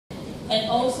And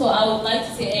also, I would like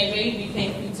to say a very big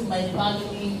thank you to my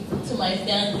family, to my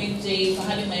fiancé Jay for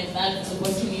having my back,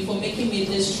 supporting me, for making me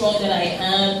this strong that I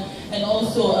am. And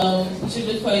also, we should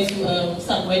look forward to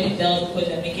some wedding bells because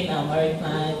we're making our marriage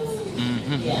plans.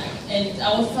 Yeah, and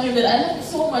I was telling you that I love him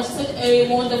so much. Such a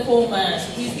wonderful man.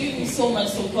 He's giving me so much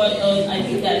support. I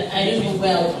think that I don't know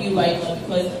where I would be right now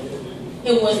because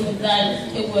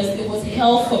it was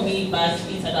hell for me back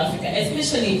in South Africa,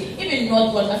 especially even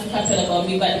not what Africa thought about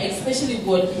me, but especially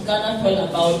what Ghana thought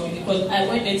about me, because I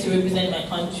went there to represent my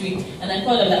country and I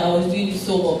thought that I was doing it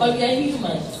so well. But we are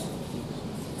humans,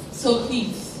 so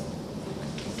please.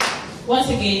 Once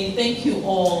again, thank you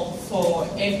all for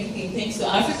everything. Thanks to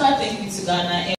Africa, thank you to Ghana.